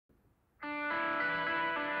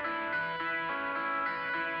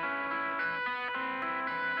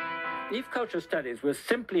If cultural studies was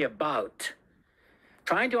simply about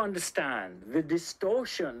trying to understand the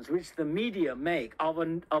distortions which the media make of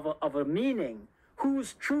a meaning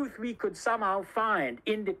whose truth we could somehow find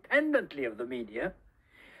independently of the media,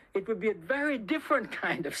 it would be a very different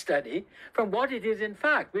kind of study from what it is in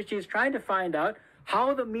fact, which is trying to find out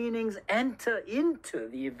how the meanings enter into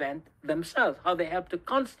the event themselves, how they help to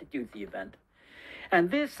constitute the event.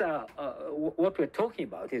 And this, what we're talking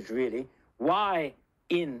about is really why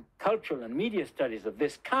in cultural and media studies of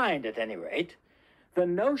this kind, at any rate, the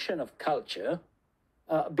notion of culture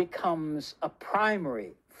becomes a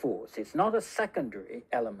primary force. It's not a secondary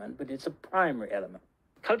element, but it's a primary element.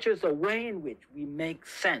 Culture is a way in which we make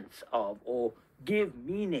sense of or give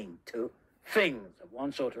meaning to things of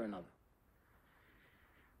one sort or another.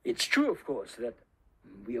 It's true, of course, that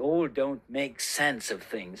we all don't make sense of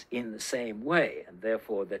things in the same way, and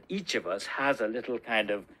therefore that each of us has a little kind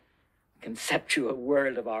of conceptual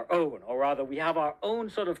world of our own, or rather we have our own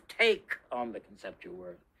sort of take on the conceptual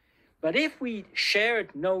world. But if we shared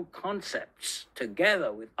no concepts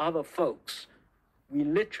together with other folks, we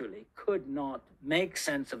literally could not make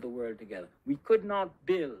sense of the world together. We could not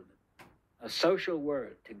build a social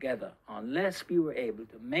world together unless we were able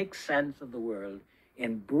to make sense of the world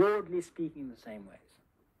in, broadly speaking, the same ways.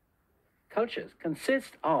 Cultures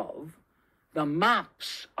consist of the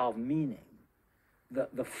maps of meaning,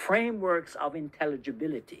 the frameworks of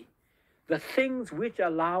intelligibility, the things which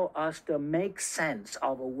allow us to make sense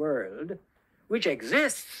of a world which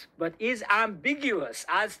exists but is ambiguous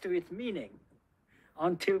as to its meaning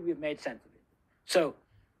until we've made sense of it. So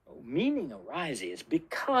meaning arises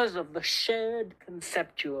because of the shared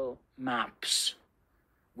conceptual maps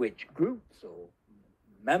which groups or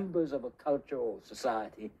members of a culture or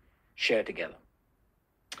society share together.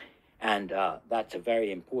 And that's a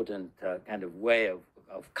very important kind of way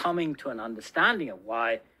of coming to an understanding of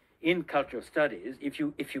why in cultural studies, if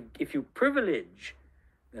you privilege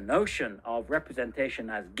the notion of representation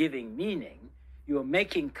as giving meaning, you're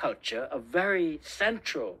making culture a very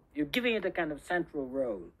central, you're giving it a kind of central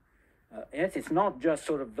role. Yes, it's not just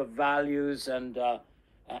sort of the values and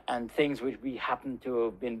things which we happen to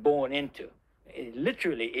have been born into. It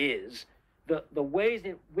literally is the ways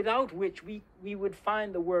without which we would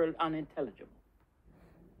find the world unintelligible.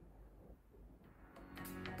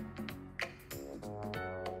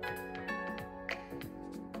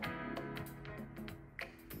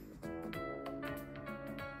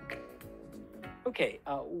 Okay,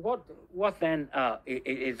 what then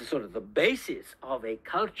is sort of the basis of a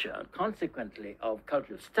culture, consequently of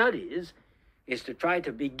cultural studies, is to try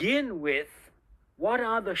to begin with what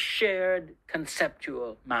are the shared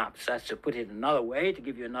conceptual maps? That's to put it another way, to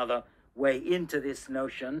give you another way into this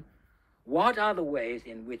notion. What are the ways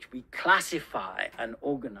in which we classify and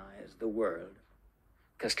organize the world?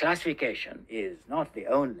 Because classification is not the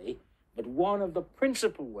only, but one of the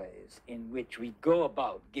principal ways in which we go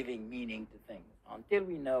about giving meaning to things. Until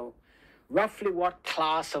we know roughly what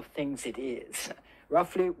class of things it is,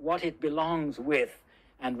 roughly what it belongs with,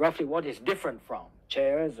 and roughly what it's different from.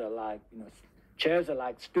 Chairs are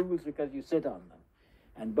like stools because you sit on them.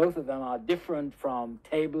 And both of them are different from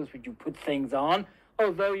tables which you put things on,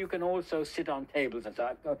 although you can also sit on tables and so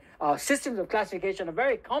on. Our systems of classification are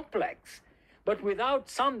very complex, but without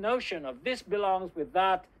some notion of this belongs with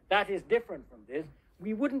that, that is different from this,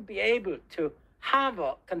 we wouldn't be able to have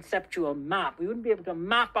a conceptual map. We wouldn't be able to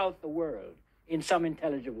map out the world in some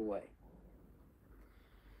intelligible way.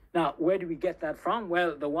 Now, where do we get that from?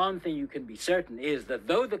 Well, the one thing you can be certain is that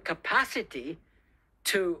though the capacity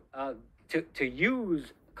to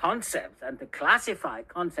use concepts and to classify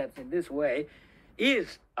concepts in this way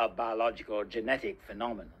is a biological or genetic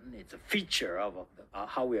phenomenon, it's a feature of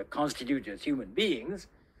how we are constituted as human beings,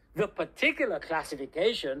 the particular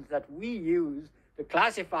classifications that we use to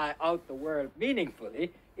classify out the world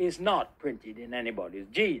meaningfully is not printed in anybody's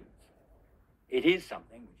genes. It is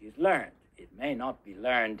something which is learned. It may not be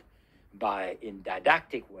learned in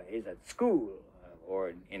didactic ways at school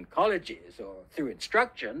or in colleges or through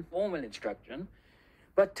instruction, formal instruction,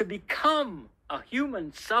 but to become a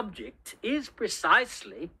human subject is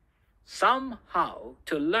precisely somehow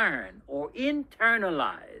to learn or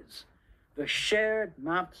internalize the shared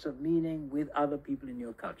maps of meaning with other people in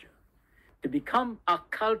your culture. To become a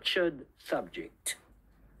cultured subject,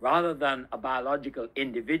 rather than a biological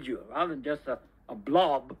individual, rather than just a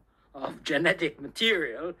blob of genetic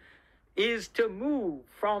material, is to move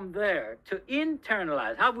from there, to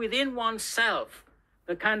internalize, have within oneself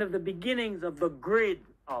the kind of the beginnings of the grid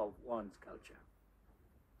of one's culture.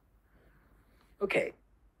 Okay,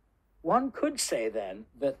 one could say then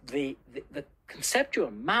that the conceptual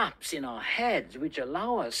maps in our heads which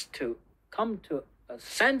allow us to come to a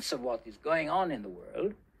sense of what is going on in the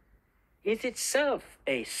world is itself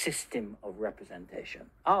a system of representation.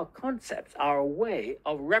 Our concepts are a way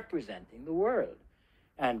of representing the world.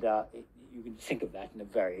 And you can think of that in a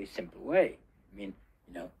very simple way. I mean,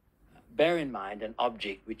 bear in mind an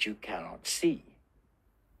object which you cannot see.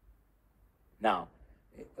 Now,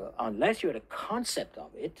 unless you had a concept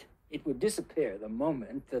of it, it would disappear the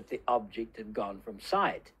moment that the object had gone from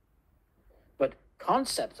sight. But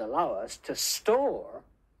concepts allow us to store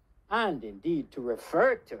and indeed to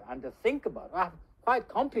refer to and to think about, have quite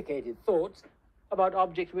complicated thoughts about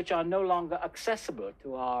objects which are no longer accessible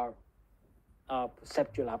to our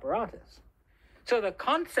perceptual apparatus. So the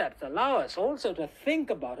concepts allow us also to think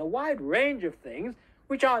about a wide range of things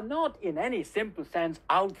which are not in any simple sense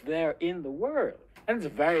out there in the world. And it's a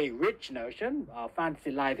very rich notion. Our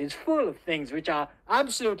fantasy life is full of things which are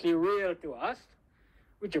absolutely real to us,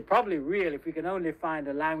 which are probably real if we can only find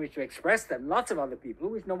a language to express them. Lots of other people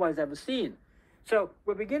which nobody's ever seen. So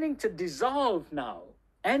we're beginning to dissolve now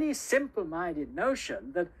any simple-minded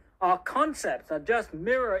notion that our concepts are just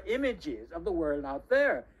mirror images of the world out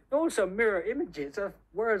there. They're also mirror images of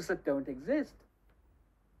worlds that don't exist.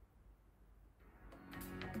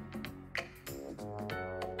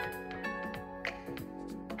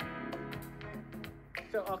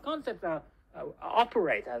 So our concepts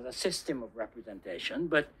operate as a system of representation,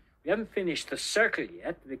 but we haven't finished the circle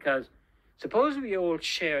yet, because suppose we all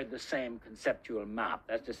shared the same conceptual map.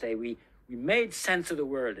 That's to say, we made sense of the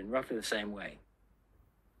world in roughly the same way.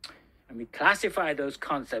 And we classify those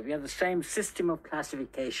concepts. We have the same system of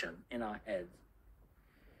classification in our heads.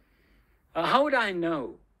 How would I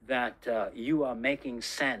know that you are making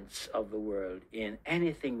sense of the world in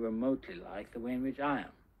anything remotely like the way in which I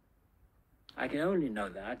am? I can only know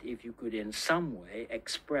that if you could in some way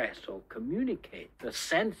express or communicate the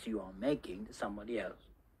sense you are making to somebody else.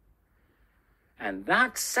 And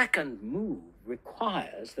that second move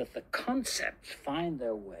requires that the concepts find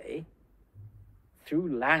their way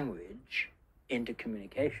through language into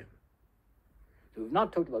communication. So we've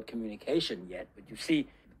not talked about communication yet, but you see,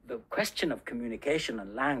 the question of communication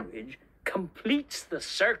and language completes the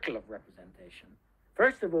circle of representation.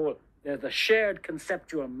 First of all, there's the shared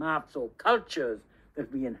conceptual maps or cultures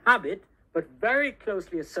that we inhabit, but very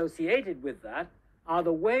closely associated with that are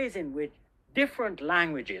the ways in which different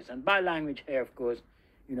languages, and by language here, of course,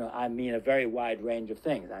 I mean a very wide range of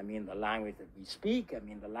things. I mean the language that we speak, I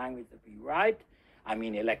mean the language that we write, I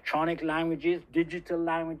mean electronic languages, digital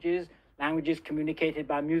languages, languages communicated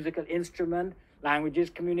by musical instrument, languages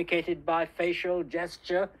communicated by facial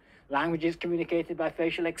gesture, languages communicated by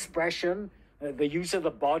facial expression, the use of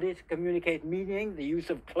the body to communicate meaning, the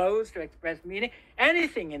use of clothes to express meaning.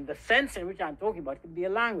 Anything in the sense in which I'm talking about can be a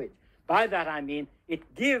language. By that I mean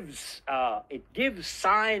it gives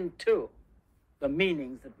sign to the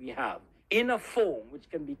meanings that we have in a form which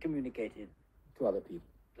can be communicated to other people.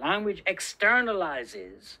 Language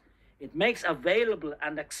externalizes, it makes available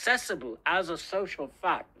and accessible as a social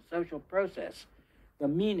fact, a social process, the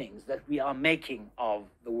meanings that we are making of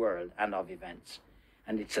the world and of events.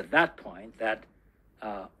 And it's at that point that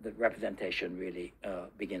the representation really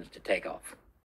begins to take off.